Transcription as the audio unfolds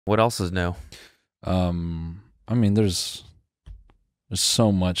What else is new? I mean, there's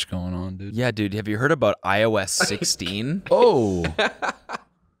so much going on, dude. Yeah, dude. Have you heard about iOS 16? Oh.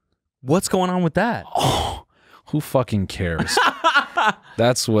 What's going on with that? Oh, who fucking cares?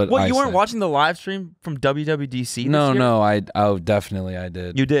 That's what. What, I you weren't said. watching the live stream from WWDC? No, this year? no. Oh, definitely, I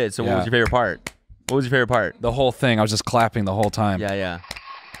did. You did. So what was your favorite part? What was your favorite part? The whole thing. I was just clapping the whole time. Yeah, yeah.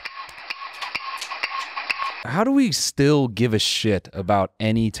 How do we still give a shit about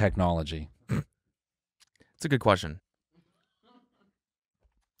any technology? It's a good question.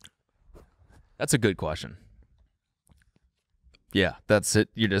 That's a good question. Yeah, that's it.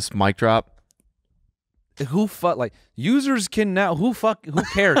 You just mic drop. Like users can now who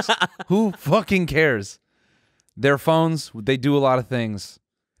cares? Who fucking cares? Their phones, they do a lot of things.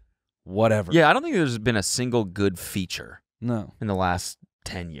 Whatever. Yeah, I don't think there's been a single good feature No. in the last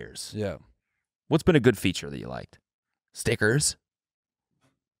 10 years. Yeah. What's been a good feature that you liked? Stickers.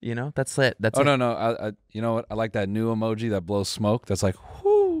 You know, that's it. That's it. No. I you know what? I like that new emoji that blows smoke. That's like,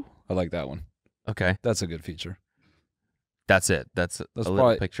 whoo. I like that one. Okay. That's a good feature. That's it. That's a little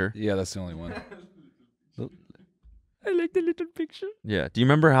probably, picture. Yeah, that's the only one. I like the little picture. Yeah. Do you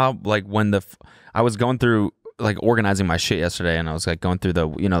remember how, like, when I was going through, like, organizing my shit yesterday, and I was, like, going through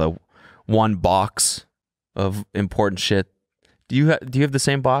the one box of important shit. Do you have the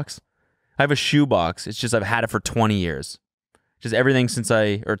same box? I have a shoe box. It's just I've had it for 20 years. Just everything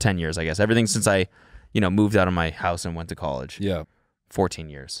or 10 years, I guess. Everything since I, moved out of my house and went to college. Yeah. 14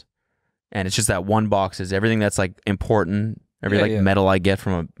 years. And it's just that one box is everything that's, like, important. Every medal I get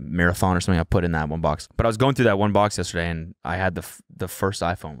from a marathon or something, I put in that one box. But I was going through that one box yesterday, and I had the first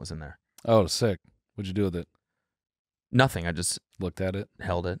iPhone was in there. Oh, sick. What'd you do with it? Nothing. I just looked at it.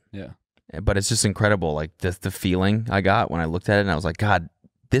 Held it. Yeah. But it's just incredible, like the feeling I got when I looked at it, and I was like, God,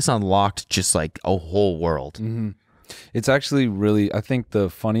 this unlocked just like a whole world. Mm-hmm. It's actually really, I think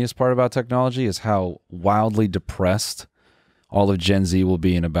the funniest part about technology is how wildly depressed all of Gen Z will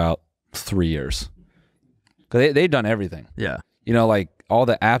be in about 3 years. Because they've done everything. Yeah. Like all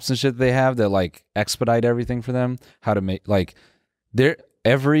the apps and shit they have that like expedite everything for them. How to make, like,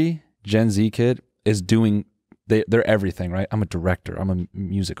 every Gen Z kid is doing, they're everything, right? I'm a director. I'm a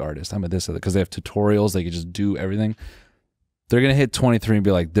music artist. I'm a this, because they have tutorials. They can just do everything. They're going to hit 23 and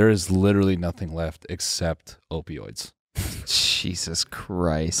be like, there is literally nothing left except opioids. Jesus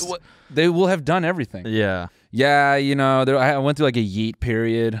Christ. They will have done everything. Yeah. Yeah, I went through like a Yeet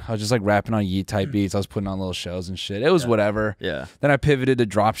period. I was just like rapping on Yeet type beats. I was putting on little shows and shit. It was whatever. Yeah. Then I pivoted to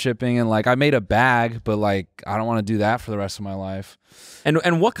drop shipping, and like I made a bag, but like I don't want to do that for the rest of my life.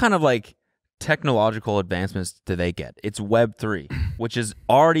 And what kind of like technological advancements do they get? It's Web3, which is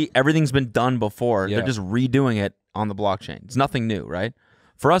already, everything's been done before. Yeah. They're just redoing it on the blockchain. It's nothing new, right?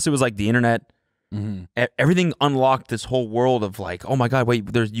 For us, it was like the internet. Mm-hmm. Everything unlocked this whole world of like, oh my God, wait,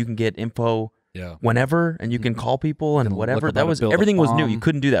 you can get info whenever, and you can call people and whatever. That was, everything was new. You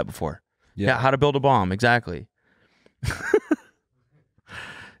couldn't do that before. Yeah, how to build a bomb, exactly.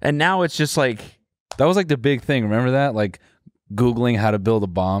 And now it's just like, that was like the big thing. Remember that? Like Googling how to build a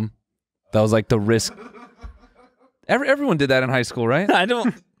bomb. That was like the risk. Everyone did that in high school, right? I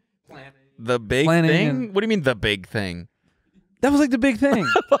don't. The big thing? What do you mean the big thing? That was like the big thing.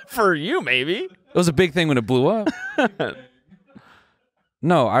 For you, maybe. It was a big thing when it blew up.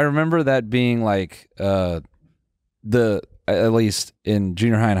 No, I remember that being like at least in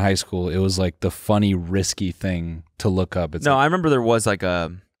junior high and high school, it was like the funny, risky thing to look up. It's I remember there was like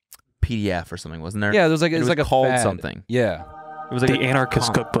a PDF or something, wasn't there? Yeah, there was like, it was like called a fad. something. Yeah. It was like the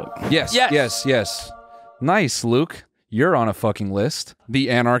Anarchist Cookbook. Yes. Nice, Luke. You're on a fucking list. The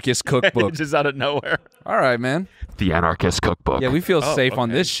Anarchist Cookbook. Just out of nowhere. All right, man. The Anarchist Cookbook. Yeah, we feel safe on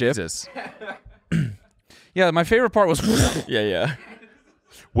this ship. Jesus. Yeah, my favorite part was... Yeah.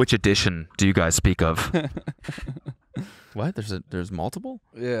 Which edition do you guys speak of? What? There's multiple?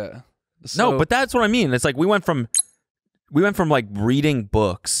 Yeah. No, but that's what I mean. It's like we went from like reading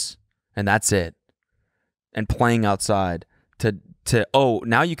books and that's it, and playing outside to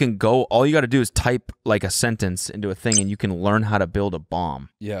now you can go, all you got to do is type like a sentence into a thing and you can learn how to build a bomb.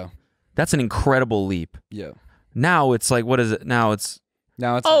 Yeah. That's an incredible leap. Yeah. Now it's like, what is it? Now it's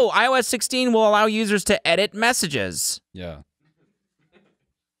iOS 16 will allow users to edit messages. Yeah.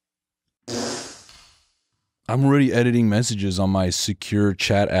 I'm already editing messages on my secure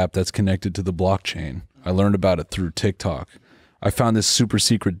chat app that's connected to the blockchain. I learned about it through TikTok. I found this super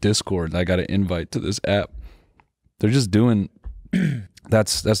secret Discord and I got an invite to this app. They're just doing...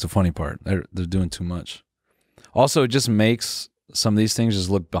 That's the funny part. They're doing too much. Also, it just makes some of these things just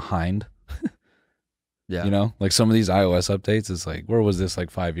look behind. Yeah. You know, like some of these iOS updates, it's like, where was this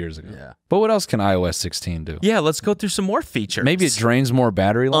like 5 years ago? Yeah. But what else can iOS 16 do? Yeah, let's go through some more features. Maybe it drains more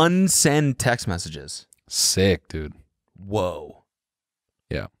battery life. Unsend text messages. Sick, dude. Whoa.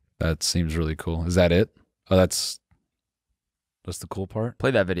 Yeah, that seems really cool. Is that it? Oh, that's the cool part.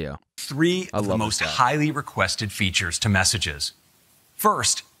 Play that video. 3 of the most highly requested features to messages.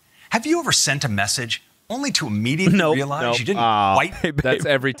 First, have you ever sent a message only to immediately realize you didn't quite... Hey, That's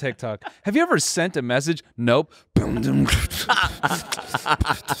every TikTok. Have you ever sent a message? Nope.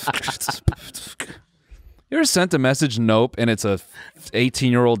 You ever sent a message? Nope. And it's a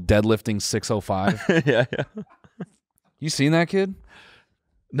 18-year-old deadlifting 605. yeah. You seen that kid?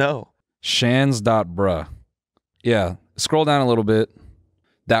 No. Shans.bruh. Yeah. Scroll down a little bit.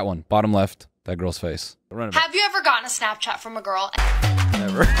 That one, bottom left, that girl's face. Have you ever gotten a Snapchat from a girl?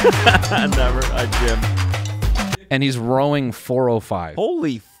 Never. Never. I gym. And he's rowing 405.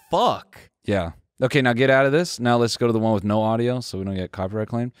 Holy fuck. Yeah. Okay, now get out of this. Now let's go to the one with no audio so we don't get copyright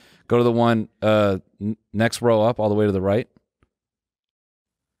claimed. Go to the one next row up all the way to the right.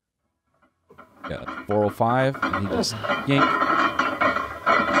 Yeah, 405. And he just yank.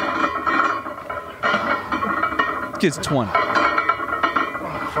 Kid's 20.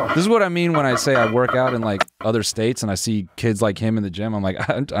 This is what I mean when I say I work out in like other states and I see kids like him in the gym. I'm like,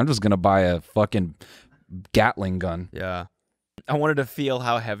 I'm just going to buy a fucking Gatling gun. Yeah. I wanted to feel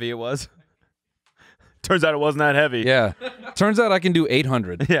how heavy it was. Turns out it wasn't that heavy. Yeah. Turns out I can do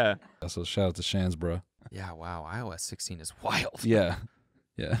 800. Yeah. So shout out to Shans, bro. Yeah, wow. iOS 16 is wild. Yeah.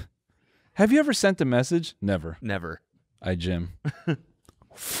 Yeah. Have you ever sent a message? Never. Never. I gym.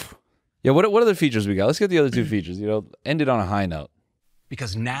 Yeah, what other features we got? Let's get the other two features. You know, end it on a high note.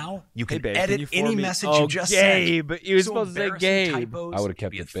 Because now you can babe, edit can you any form me- message Oh, you just Gabe. sent. You were supposed to say embarrassing Gabe. typos I would've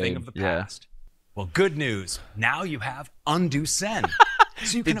kept be it a thing babe. of the Yeah. past. Well, good news. Now you have undo send.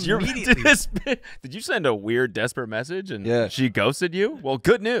 So you can Did you, immediately... did you send a weird, desperate message and Yeah. she ghosted you? Well,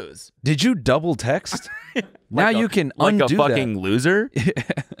 good news. Did you double text? Now you can like undo a fucking that. loser.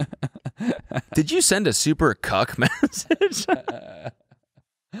 Did you send a super cuck message?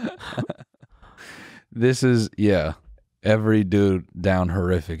 This is, yeah. Every dude down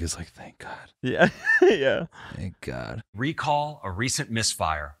horrific is like, thank God. Yeah. Yeah. Thank God. recall a recent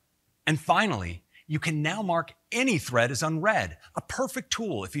misfire. And finally, you can now mark any thread as unread, a perfect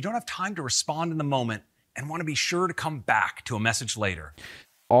tool if you don't have time to respond in the moment and want to be sure to come back to a message later.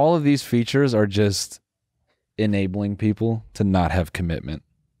 All of these features are just enabling people to not have commitment.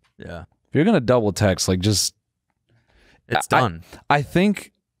 Yeah. If you're going to double text, like just... It's done. I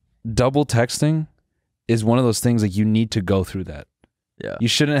think double texting is one of those things like you need to go through that. Yeah. You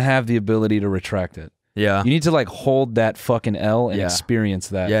shouldn't have the ability to retract it. Yeah. You need to like hold that fucking L and Yeah. experience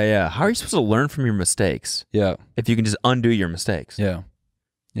that. Yeah, yeah. How are you supposed to learn from your mistakes Yeah. if you can just undo your mistakes? Yeah.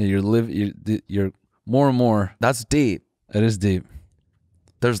 Yeah, you're more and more. That's deep. It is deep.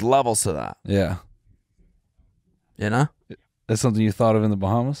 There's levels to that. Yeah. You know? That's something you thought of in the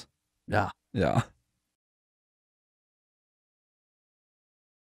Bahamas? Yeah. Yeah.